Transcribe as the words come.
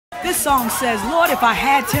This song says, Lord, if I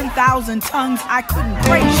had 10,000 tongues, I couldn't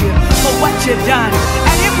praise you for what you've done.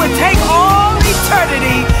 And it would take all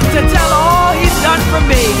eternity to tell all he's done for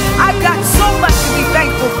me. I've got so much to be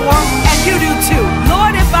thankful for, and you do too.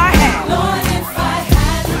 Lord, if I had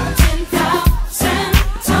 10,000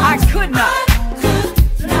 tongues, I could not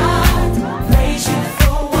praise you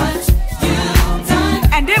for what you've done.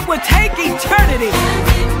 And it would take eternity.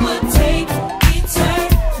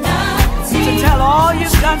 To tell all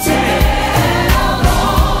you've done for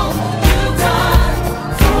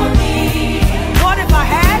me. Lord, if I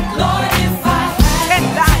had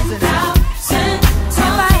 10,000, if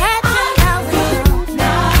I had 10,000,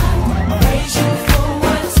 praise you for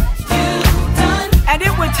what you've done. And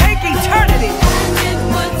it would take eternity. And it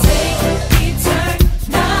would take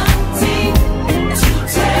eternity to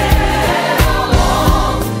tell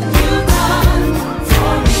all you've done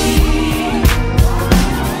for me.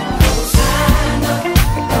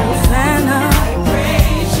 Hosanna, I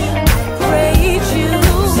praise you,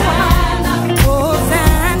 Hosanna,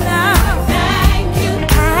 Hosanna, thank you,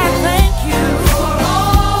 I thank you for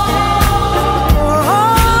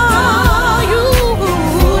all you've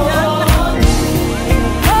done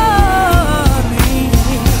for me.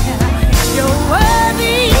 You're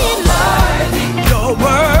worthy, Lord. You're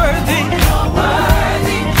worthy, you're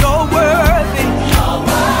worthy, you're worthy, you're worthy, you're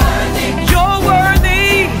worthy, you're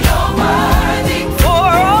worthy for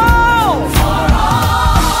all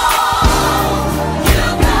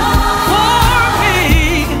you've done for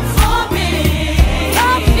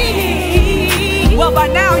me. Well, by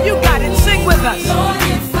now you got it. Sing with us. Lord,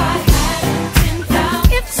 if I had 10,000,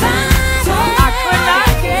 I could not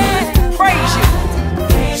praise you.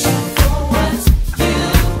 For what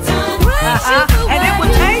you've done. And it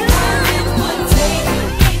would take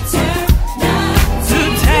to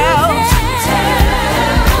tell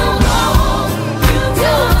all you've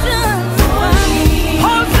done for me.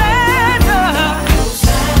 Hosanna,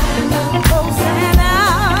 Hosanna,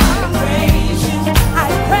 I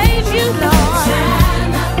praise you, Lord.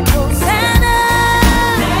 Hosanna,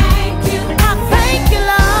 thank you, I thank you,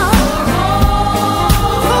 Lord,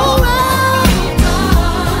 for all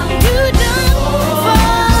you've done for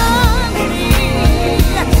me.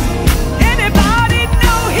 Anybody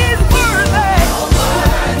know he's worthy?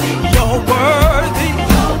 You're worthy,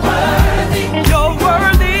 you're worthy, you're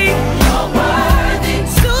worthy, you're worthy,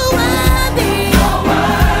 so worthy, you're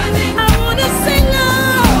worthy. I wanna sing,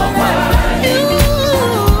 Lord, you're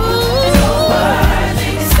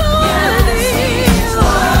worthy, so worthy,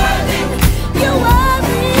 you're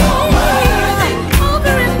worthy,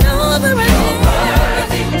 over and over again,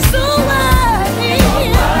 so worthy,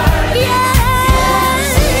 yes,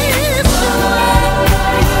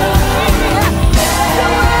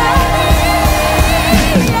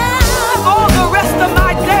 all the rest of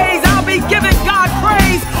my days I'll be giving God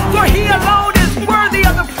praise, for he alone is worthy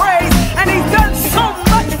of the praise, and he's done so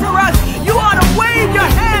much for us. You ought to wave your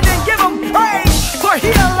hand and give him praise, for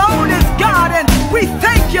he alone is God, and we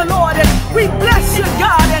thank you, Lord, and we bless you,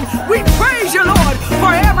 God, and we praise you, Lord,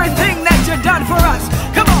 for everything that you've done for us.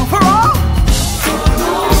 Come on, for all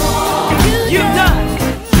you've done.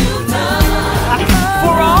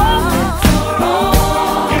 For all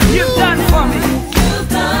you've done for me.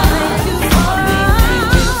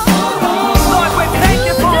 Lord, we thank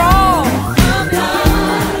you for all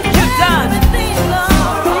you've done.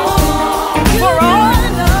 For all.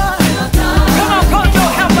 Come on, Kojo,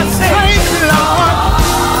 help us sing. Thank you, Lord,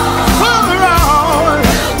 for all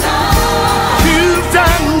you've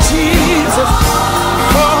done, Jesus.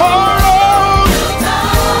 For all,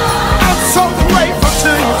 I'm so grateful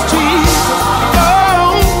to you, Jesus.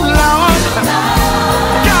 Oh, Lord,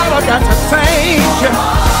 God, I got to thank you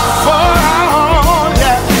for all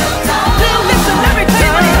that Listen,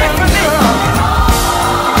 everything that you did for me.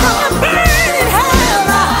 From the burning hell,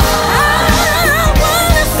 I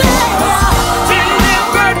wanna say,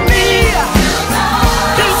 delivered me,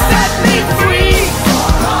 you set me free.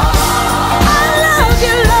 I love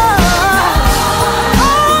you, Lord.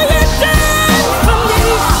 All you done for me,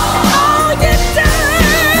 all you done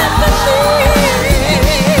for me.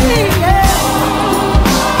 Yeah.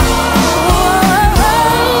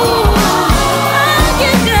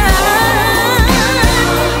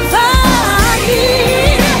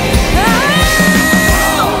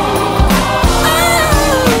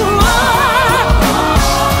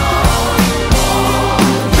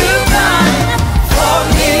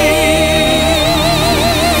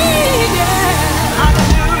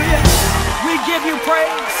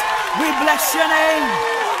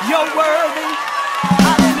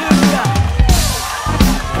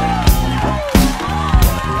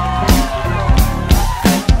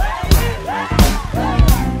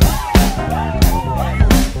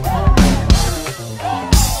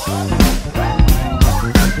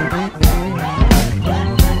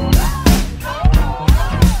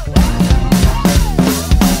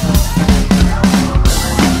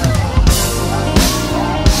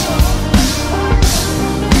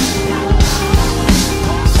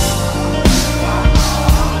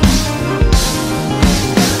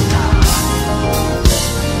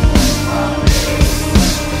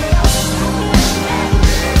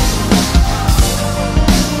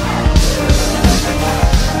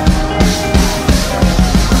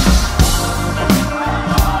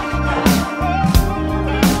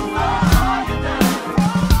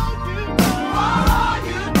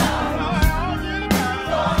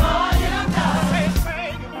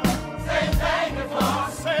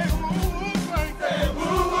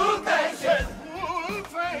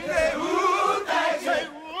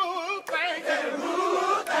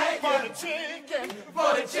 chicken,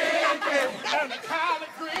 for the chicken, and the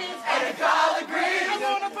collard greens, and the collard greens. I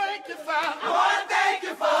want to thank you, Father, I want to thank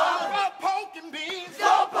you for pork and beans.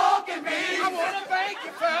 pork and beans. I want to thank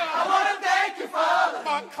you, Father, I want to thank you for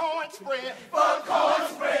cornbread,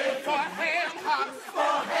 cornbread, for ham hocks,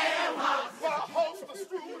 for ham hocks, for a host of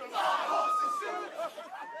strudels.